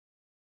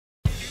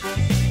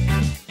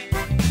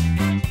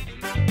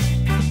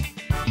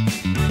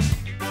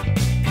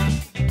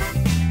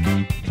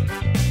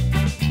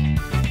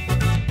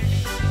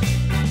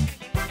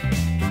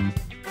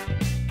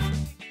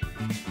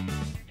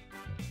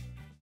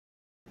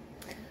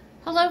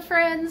Hello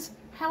friends,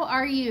 how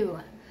are you?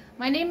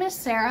 My name is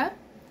Sarah.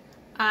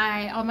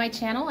 On my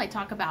channel I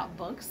talk about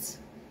books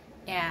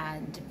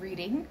and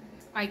reading.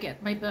 I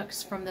get my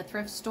books from the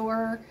thrift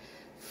store,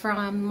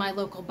 from my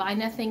local Buy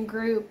Nothing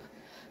group,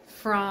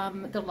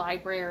 from the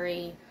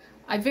library.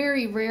 I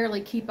very rarely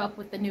keep up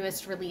with the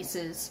newest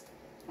releases.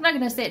 I'm not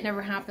going to say it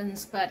never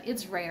happens, but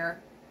it's rare.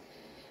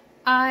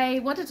 I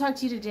want to talk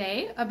to you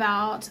today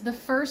about the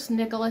first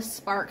Nicholas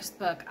Sparks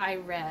book I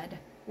read,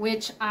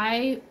 which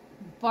I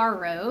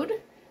borrowed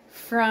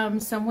from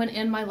someone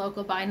in my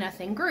local Buy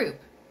Nothing group.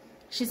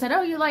 She said,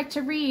 "Oh, you like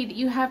to read,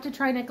 you have to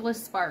try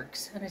Nicholas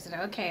Sparks." And I said,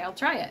 "Okay, I'll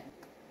try it."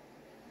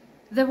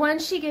 The one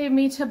she gave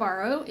me to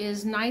borrow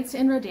is Nights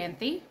in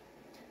Rodanthe.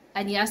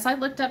 And yes, I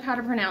looked up how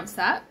to pronounce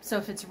that, so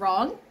if it's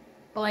wrong,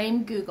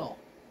 blame Google.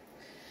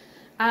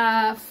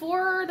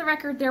 For the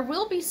record, there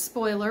will be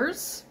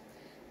spoilers.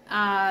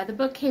 The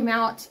book came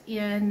out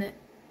in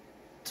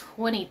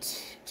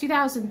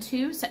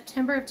 2002,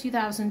 September of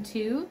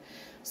 2002,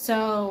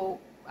 so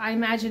I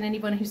imagine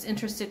anyone who's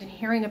interested in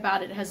hearing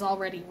about it has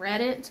already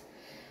read it.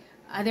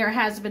 There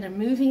has been a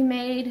movie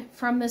made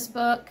from this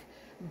book,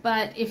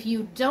 but if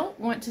you don't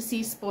want to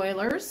see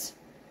spoilers,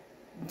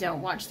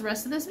 don't watch the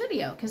rest of this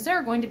video, because there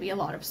are going to be a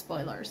lot of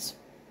spoilers.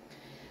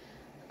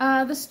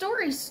 The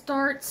story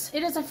starts,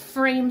 it is a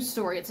frame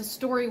story, it's a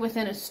story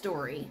within a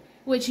story,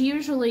 which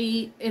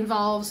usually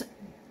involves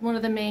one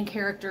of the main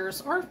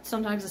characters, or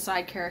sometimes a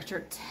side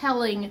character,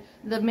 telling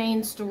the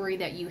main story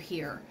that you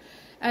hear.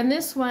 And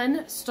this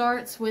one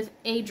starts with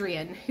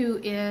Adrian, who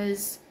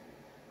is,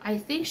 I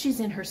think she's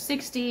in her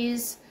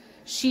 60s.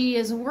 She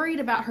is worried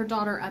about her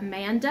daughter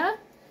Amanda,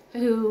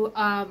 who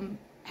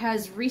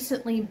has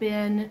recently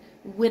been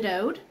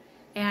widowed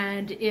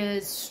and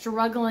is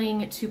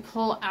struggling to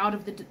pull out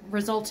of the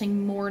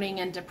resulting mourning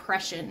and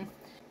depression.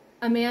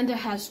 Amanda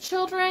has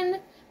children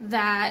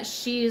that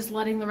she's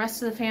letting the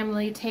rest of the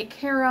family take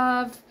care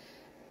of.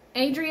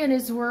 Adrian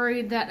is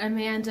worried that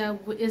Amanda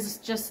is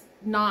just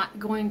not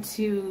going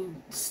to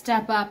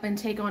step up and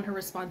take on her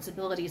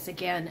responsibilities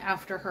again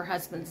after her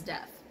husband's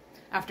death,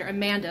 after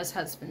Amanda's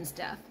husband's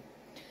death.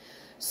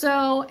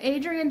 So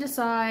Adrian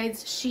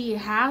decides she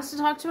has to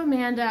talk to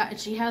Amanda and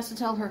she has to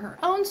tell her her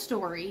own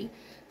story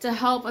to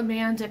help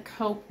Amanda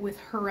cope with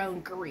her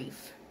own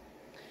grief.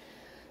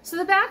 So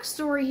the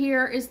backstory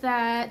here is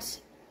that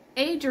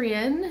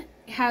Adrian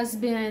has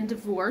been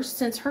divorced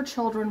since her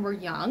children were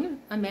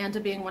young, Amanda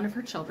being one of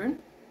her children.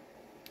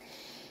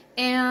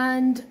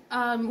 And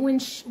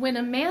when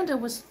Amanda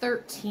was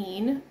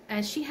 13,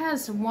 and she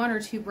has one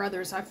or two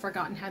brothers, I've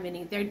forgotten how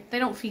many, they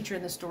don't feature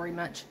in the story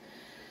much.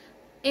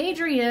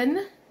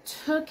 Adrian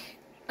took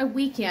a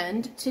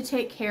weekend to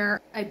take care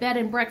of a bed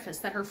and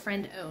breakfast that her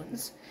friend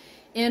owns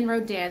in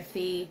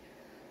Rodanthe,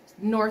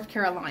 North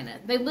Carolina.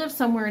 They live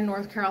somewhere in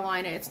North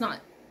Carolina. It's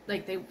not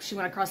like she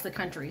went across the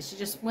country. She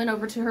just went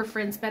over to her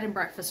friend's bed and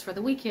breakfast for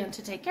the weekend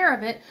to take care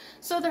of it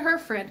so that her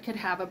friend could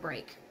have a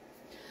break.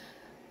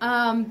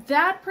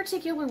 That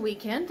particular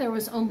weekend, there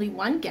was only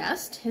one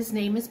guest. His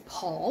name is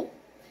Paul,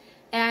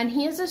 and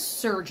he is a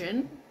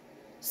surgeon,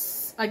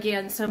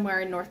 again,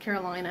 somewhere in North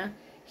Carolina.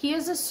 He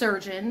is a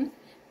surgeon,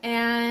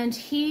 and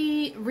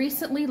he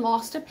recently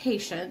lost a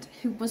patient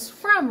who was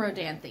from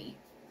Rodanthe.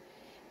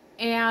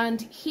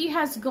 And he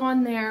has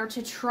gone there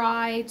to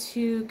try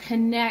to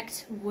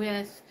connect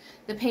with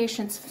the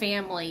patient's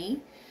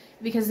family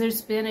because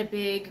there's been a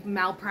big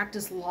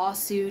malpractice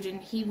lawsuit and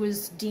he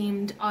was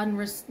deemed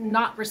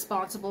not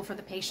responsible for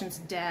the patient's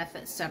death,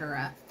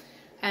 etc.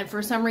 And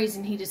for some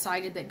reason he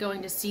decided that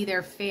going to see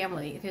their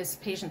family, his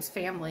patient's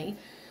family,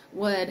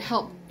 would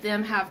help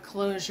them have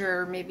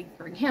closure, maybe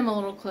bring him a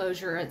little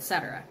closure,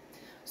 etc.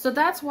 So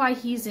that's why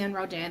he's in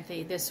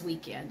Rodanthe this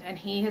weekend, and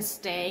he is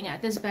staying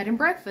at this bed and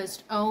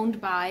breakfast owned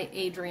by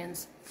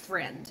Adrian's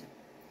friend.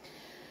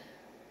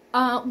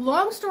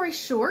 Long story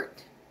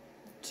short,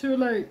 too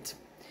late.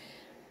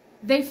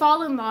 They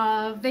fall in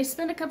love, they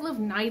spend a couple of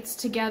nights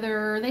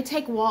together, they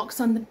take walks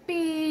on the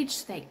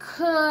beach, they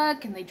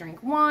cook, and they drink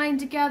wine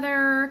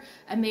together.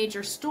 A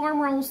major storm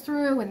rolls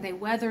through, and they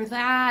weather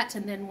that,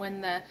 and then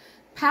when the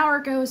power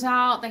goes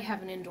out, they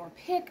have an indoor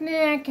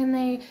picnic, and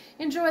they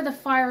enjoy the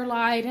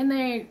firelight, and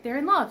they're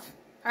in love,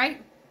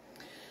 right?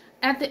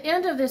 At the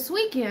end of this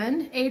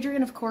weekend,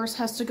 Adrian, of course,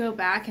 has to go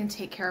back and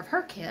take care of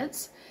her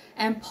kids,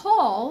 and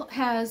Paul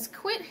has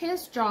quit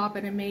his job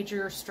at a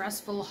major,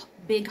 stressful,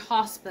 big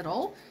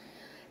hospital,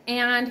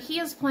 and he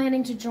is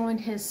planning to join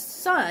his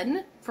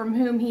son, from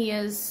whom he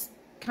is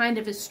kind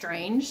of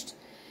estranged.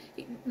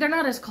 They're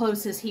not as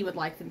close as he would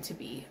like them to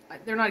be.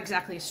 They're not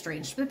exactly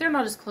estranged, but they're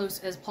not as close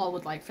as Paul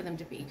would like for them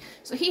to be.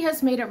 So he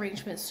has made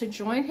arrangements to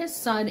join his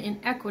son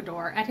in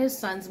Ecuador at his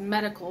son's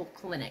medical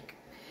clinic.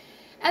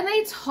 And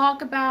they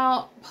talk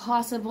about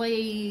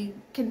possibly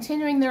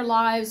continuing their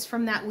lives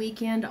from that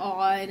weekend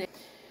on.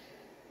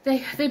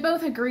 They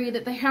both agree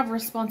that they have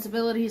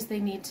responsibilities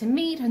they need to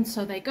meet, and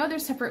so they go their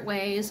separate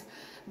ways,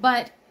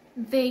 but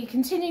they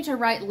continue to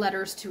write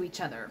letters to each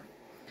other.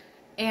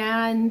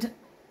 And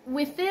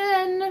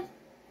within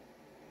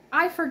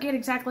I forget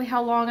exactly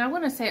how long, I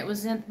want to say it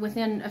was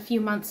within a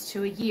few months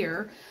to a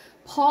year,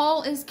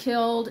 Paul is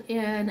killed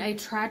in a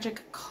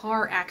tragic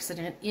car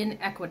accident in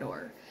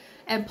Ecuador.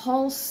 And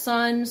Paul's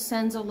son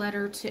sends a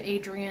letter to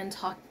Adrian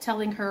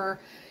telling her,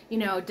 you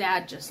know,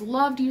 Dad just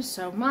loved you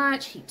so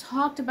much. He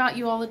talked about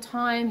you all the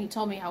time. He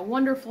told me how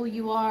wonderful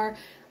you are.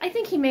 I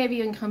think he may have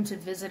even come to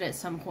visit at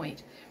some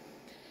point.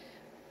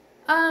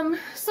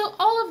 So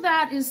all of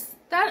that is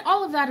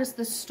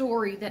the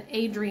story that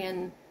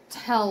Adrian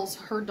tells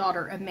her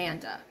daughter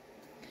Amanda.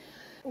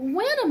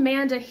 When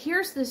Amanda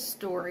hears this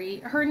story,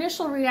 her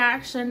initial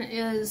reaction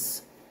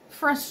is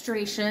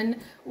frustration.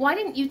 Why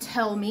didn't you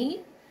tell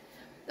me?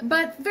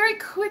 But very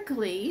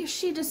quickly,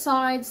 she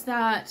decides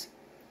that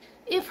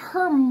if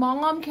her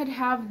mom could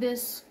have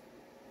this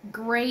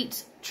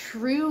great,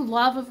 true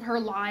love of her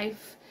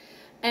life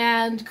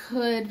and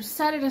could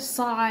set it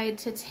aside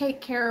to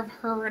take care of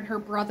her and her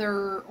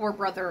brother or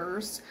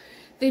brothers,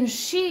 then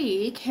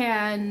she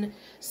can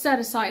set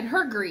aside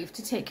her grief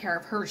to take care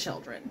of her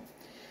children.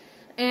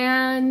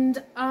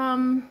 And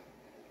I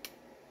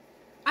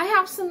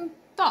have some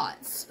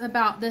thoughts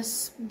about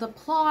this, the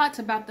plot,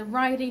 about the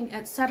writing,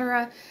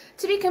 etc.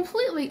 To be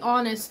completely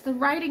honest, the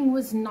writing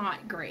was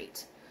not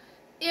great.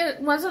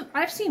 It wasn't,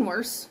 I've seen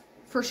worse,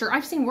 for sure.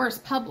 I've seen worse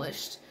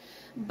published.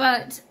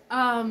 But,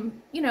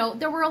 you know,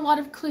 there were a lot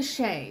of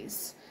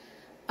cliches.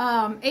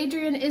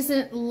 Adrian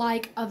isn't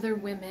like other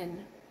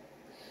women.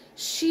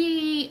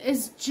 She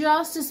is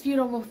just as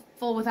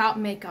beautiful without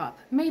makeup,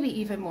 maybe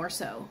even more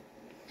so.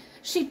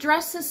 She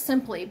dresses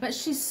simply, but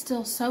she's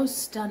still so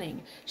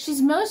stunning.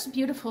 She's most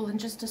beautiful in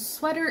just a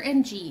sweater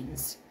and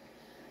jeans.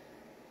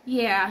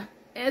 Yeah,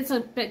 it's a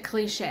bit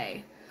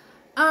cliche.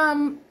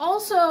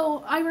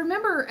 Also, I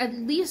remember at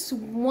least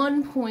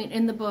one point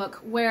in the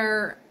book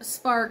where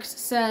Sparks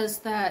says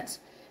that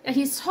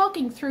he's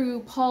talking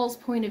through Paul's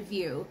point of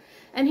view,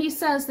 and he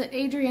says that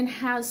Adrian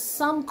has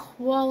some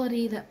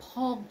quality that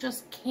Paul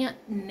just can't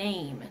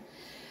name.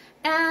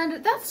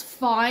 And that's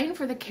fine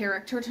for the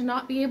character to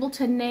not be able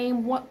to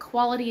name what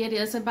quality it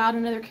is about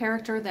another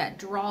character that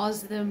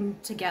draws them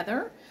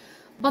together,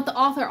 but the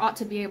author ought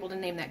to be able to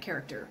name that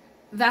character.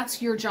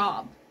 That's your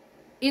job.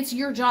 It's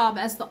your job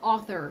as the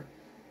author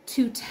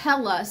to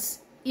tell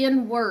us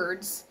in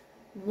words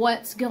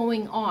what's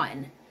going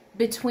on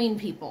between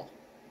people,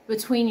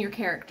 between your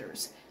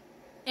characters.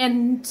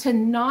 And to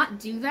not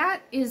do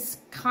that is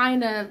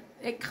kind of,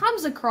 it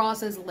comes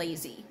across as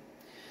lazy.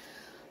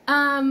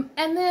 And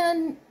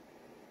then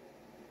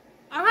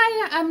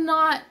I am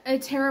not a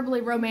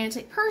terribly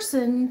romantic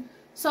person,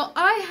 so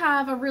I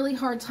have a really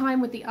hard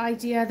time with the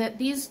idea that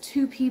these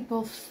two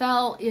people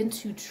fell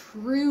into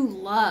true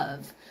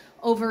love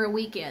over a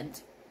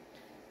weekend.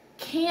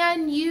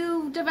 Can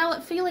you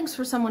develop feelings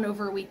for someone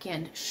over a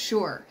weekend?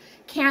 Sure.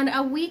 Can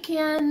a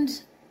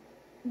weekend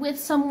with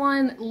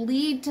someone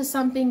lead to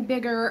something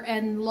bigger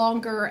and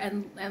longer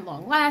and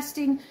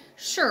long-lasting?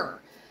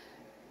 Sure.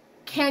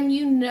 Can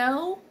you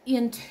know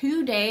in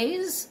 2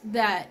 days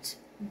that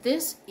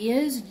this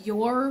is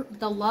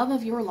the love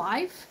of your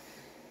life?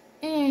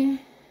 I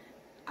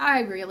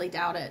really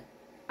doubt it.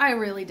 I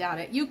really doubt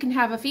it. You can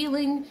have a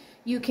feeling,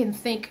 you can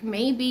think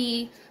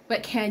maybe,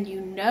 but can you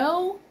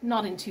know?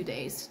 Not in 2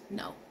 days.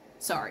 No.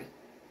 Sorry.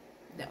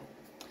 No.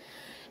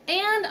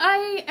 And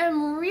I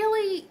am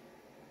really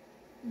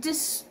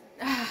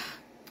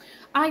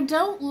I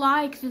don't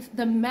like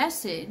the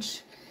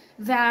message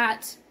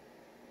that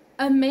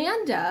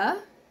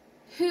Amanda,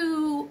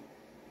 who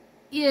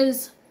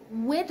is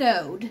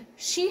widowed,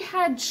 she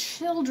had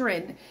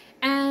children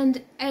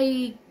and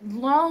a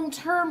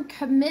long-term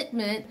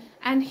commitment,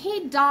 and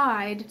he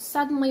died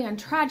suddenly and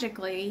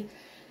tragically,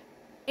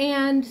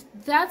 and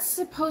that's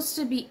supposed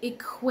to be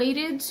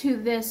equated to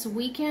this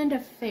weekend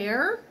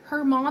affair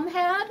her mom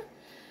had.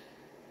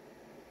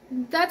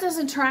 That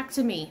doesn't track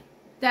to me.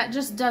 That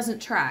just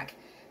doesn't track.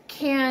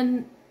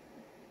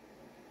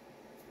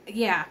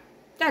 Yeah,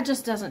 that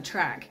just doesn't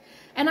track.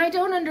 And I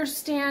don't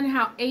understand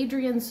how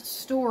Adrian's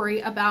story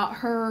about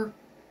her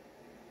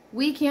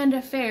weekend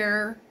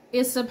affair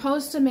is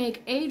supposed to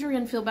make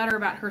Adrian feel better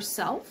about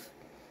herself.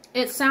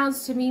 It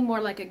sounds to me more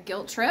like a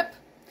guilt trip.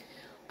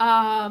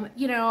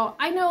 You know,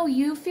 I know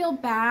you feel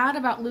bad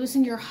about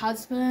losing your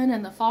husband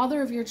and the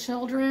father of your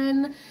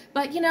children,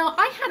 but you know,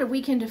 I had a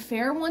weekend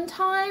affair one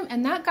time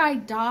and that guy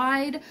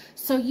died,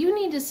 so you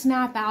need to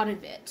snap out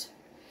of it,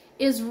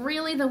 is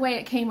really the way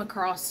it came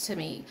across to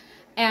me.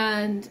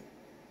 And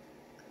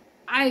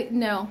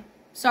no,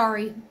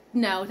 sorry,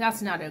 no,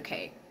 that's not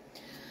okay.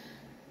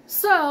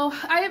 So,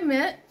 I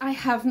admit, I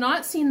have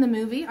not seen the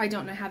movie. I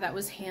don't know how that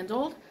was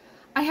handled.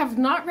 I have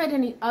not read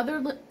any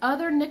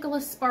other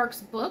Nicholas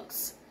Sparks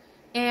books,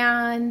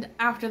 and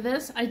after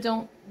this, I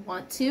don't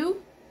want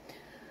to.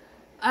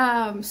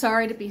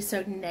 Sorry to be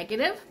so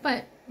negative,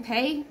 but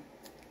hey,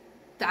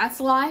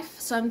 that's life.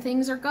 Some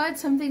things are good,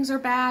 some things are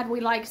bad. We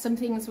like some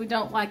things, we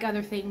don't like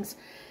other things.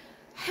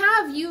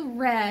 Have you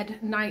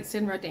read Nights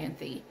in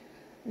Rodanthe?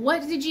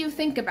 What did you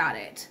think about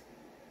it?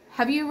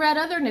 Have you read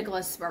other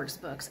Nicholas Sparks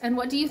books, and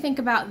what do you think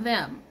about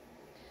them?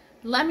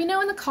 Let me know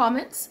in the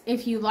comments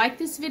if you like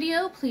this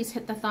video. Please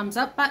hit the thumbs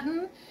up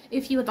button.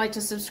 If you would like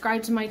to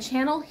subscribe to my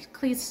channel,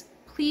 please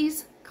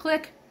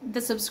click the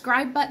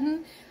subscribe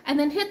button and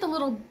then hit the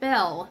little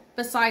bell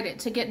beside it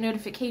to get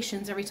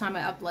notifications every time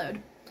I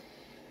upload.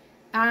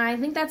 I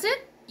think that's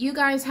it. You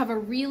guys have a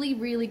really,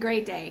 really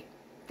great day.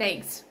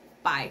 Thanks.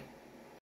 Bye.